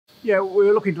Yeah, we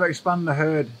were looking to expand the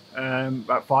herd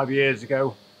about 5 years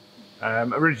ago.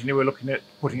 Originally, we were looking at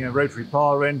putting a rotary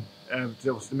parlour in to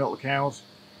obviously milk the cows.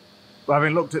 But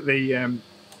having looked at the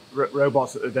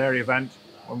robots at the dairy event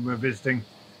when we were visiting,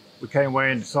 we came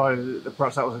away and decided that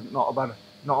perhaps that was not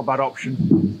a bad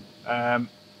option.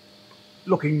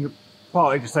 Looking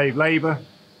partly to save labour.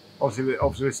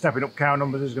 Obviously, with stepping up cow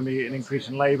numbers, there's going to be an increase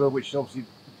in labour, which obviously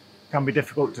can be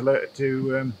difficult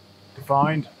to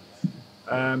find.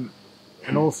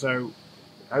 And also,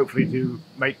 hopefully, to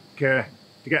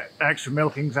get extra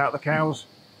milkings out of the cows.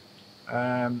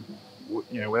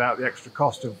 Without the extra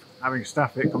cost of having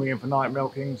staff coming in for night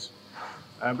milkings,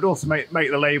 but also make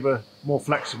the labour more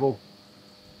flexible,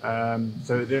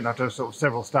 so they don't have to have sort of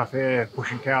several staff here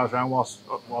pushing cows around whilst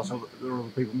there are other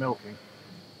people milking.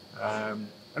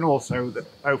 And also that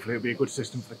hopefully it'll be a good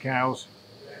system for the cows,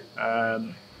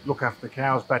 look after the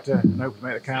cows better, and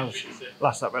hopefully make the cows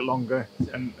last that bit longer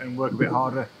and work a bit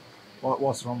harder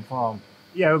whilst they're on farm.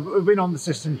 Yeah, we've been on the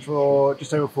system for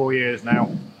just over 4 years now.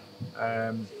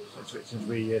 Since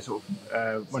we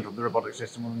went on the robotic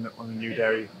system on the new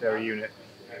dairy unit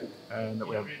that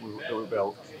we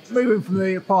built. Moving from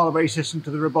the parlour-based system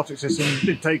to the robotic system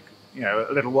did take a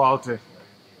little while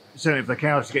certainly for the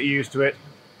cows to get used to it.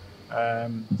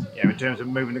 In terms of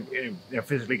moving,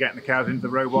 physically getting the cows into the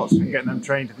robots and getting them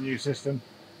trained to the new system.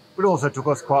 But it also took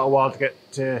us quite a while to get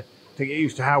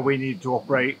used to how we needed to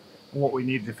operate and what we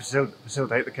needed to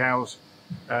facilitate the cows,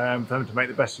 for them to make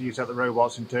the best use out of the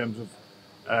robots in terms of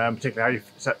particularly how you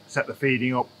set the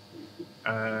feeding up,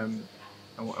 and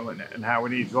how we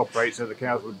need to operate so the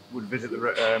cows would visit the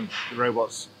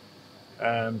robots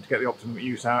to get the optimum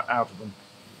use out of them.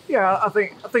 Yeah, I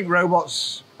think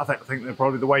robots. I think they're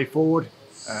probably the way forward.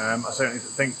 I certainly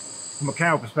think, from a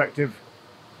cow perspective,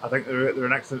 I think they're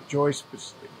an excellent choice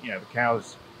because the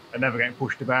cows are never getting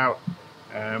pushed about,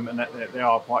 and they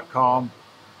are quite calm,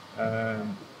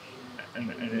 and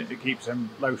it keeps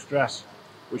them low stress,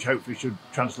 which hopefully should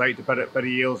translate to better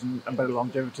yields and better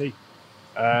longevity.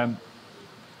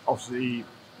 Obviously,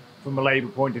 from a labour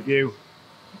point of view,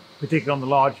 particularly on the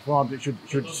large farms, it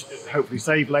should hopefully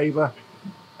save labour,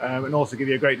 and also give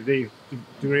you a great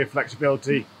degree of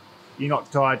flexibility. You're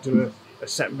not tied to a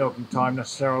set milking time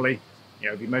necessarily.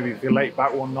 If you're late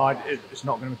back one night, it's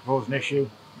not going to cause an issue.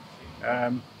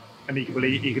 And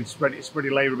equally, you can spread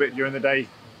your labour a bit during the day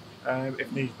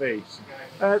if needs be.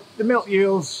 The milk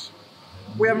yields,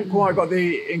 we haven't quite got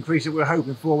the increase that we were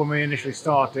hoping for when we initially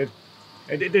started.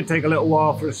 It did take a little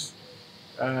while for us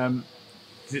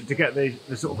to get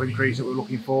the sort of increase that we're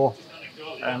looking for.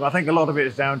 I think a lot of it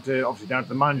is down to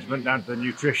the management, down to the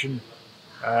nutrition.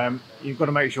 You've got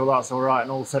to make sure that's all right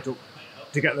and all set up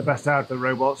to get the best out of the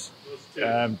robots,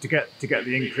 to get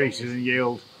the increases in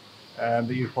yield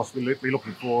that you'd possibly be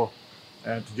looking for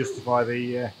to justify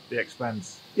the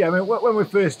expense. Yeah, I mean, when we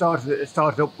first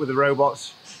started up with the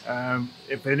robots, for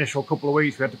the initial couple of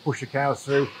weeks we had to push the cows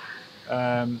through.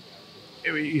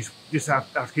 You just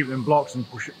have to keep them in blocks and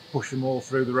push them all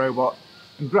through the robot.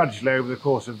 And gradually over the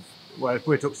course of,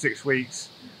 it took 6 weeks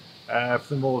for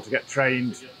them all to get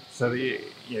trained, so that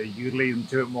you could lead them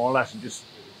to it more or less and just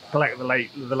collect the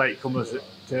late comers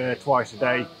twice a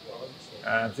day.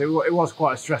 So it was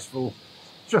quite a stressful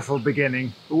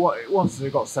beginning, but once they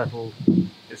got settled,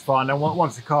 it's fine. And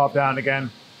once they calve down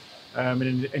again,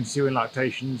 in ensuing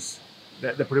lactations,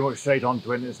 they're pretty much straight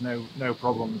onto it, and there's no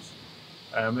problems.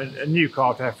 And new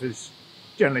calved heifers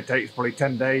generally takes probably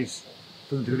 10 days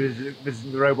for them to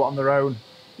visit the robot on their own.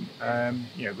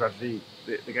 Gradually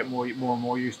they get more and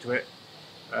more used to it,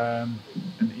 and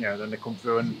then they come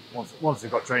through, and once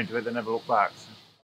they've got trained to it, they never look back.